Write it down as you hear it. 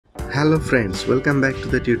Hello friends, welcome back to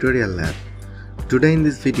the tutorial lab. Today in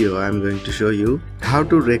this video I am going to show you how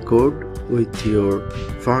to record with your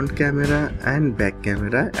front camera and back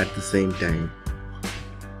camera at the same time.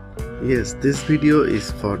 Yes, this video is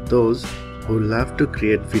for those who love to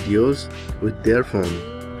create videos with their phone.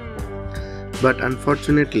 But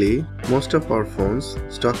unfortunately, most of our phones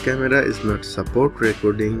stock camera is not support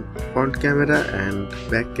recording front camera and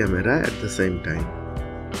back camera at the same time.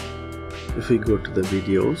 If we go to the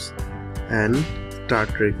videos and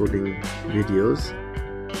start recording videos,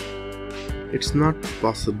 it's not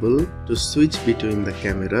possible to switch between the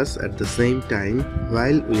cameras at the same time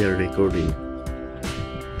while we are recording.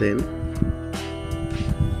 Then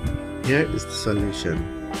here is the solution.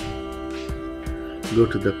 Go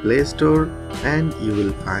to the Play Store and you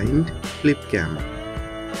will find FlipCam.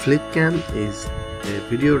 FlipCam is a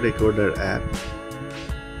video recorder app.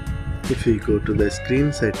 If you go to the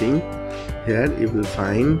screen setting, here you will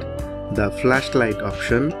find the flashlight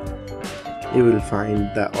option. You will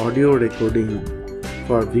find the audio recording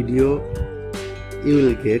for video. You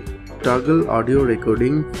will get toggle audio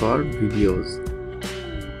recording for videos.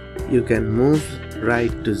 You can move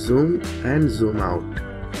right to zoom and zoom out.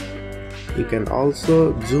 You can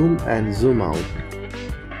also zoom and zoom out.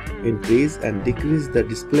 Increase and decrease the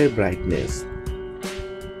display brightness.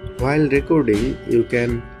 While recording, you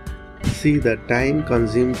can see the time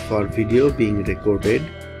consumed for video being recorded,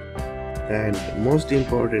 and most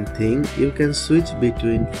important thing, you can switch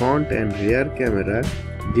between front and rear camera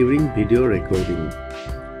during video recording.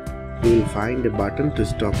 You will find a button to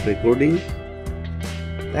stop recording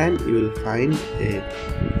and you will find a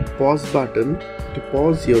pause button to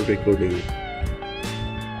pause your recording.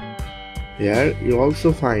 Here you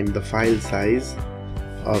also find the file size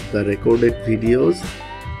of the recorded videos,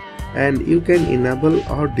 and you can enable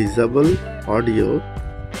or disable audio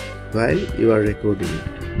while you are recording.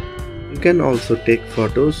 You can also take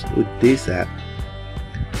photos with this app.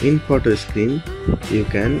 In photo screen, you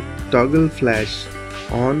can toggle flash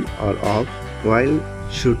on or off while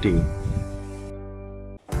shooting.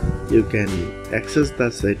 You can access the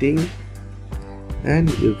setting and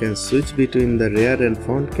you can switch between the rear and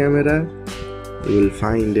front camera. You will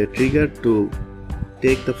find a trigger to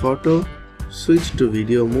take the photo, switch to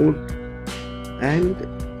video mode and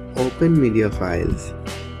open media files.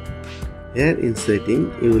 Here in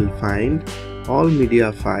setting you will find all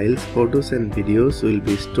media files, photos and videos will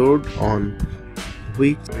be stored on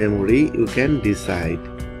which memory you can decide.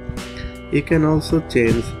 You can also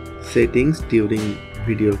change settings during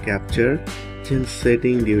video capture, change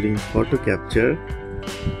setting during photo capture.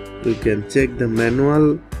 You can check the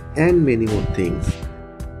manual and many more things.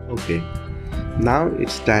 Okay, now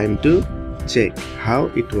it's time to check how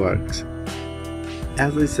it works.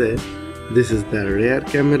 As I said, this is the rear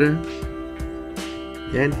camera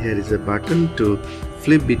and here is a button to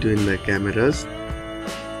flip between the cameras.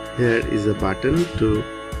 Here is a button to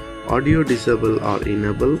audio disable or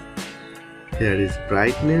enable. Here is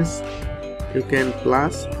brightness. You can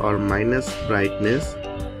plus or minus brightness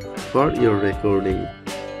for your recording.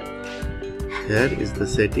 Here is the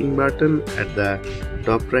setting button. At the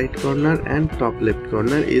top right corner and top left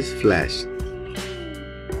corner is flash.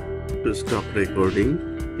 To stop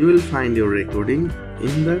recording, you will find your recording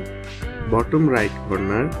in the bottom right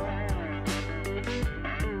corner.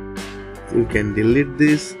 You can delete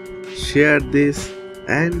this, share this,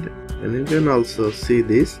 and you can also see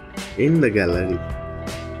this in the gallery.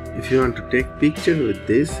 If you want to take picture with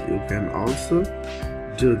this, you can also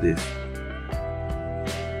do this.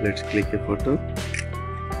 Let's click a photo.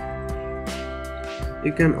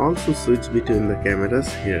 You can also switch between the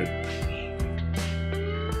cameras here.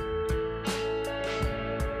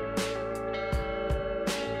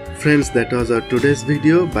 Friends, that was our today's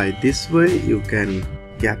video. By this way you can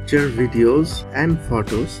capture videos and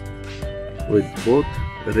photos with both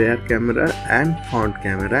rear camera and front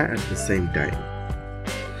camera at the same time.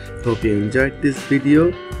 Hope you enjoyed this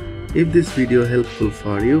video. If this video helpful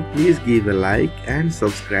for you, please give a like and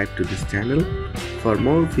subscribe to this channel for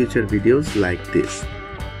more future videos like this.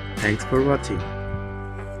 Thanks for watching.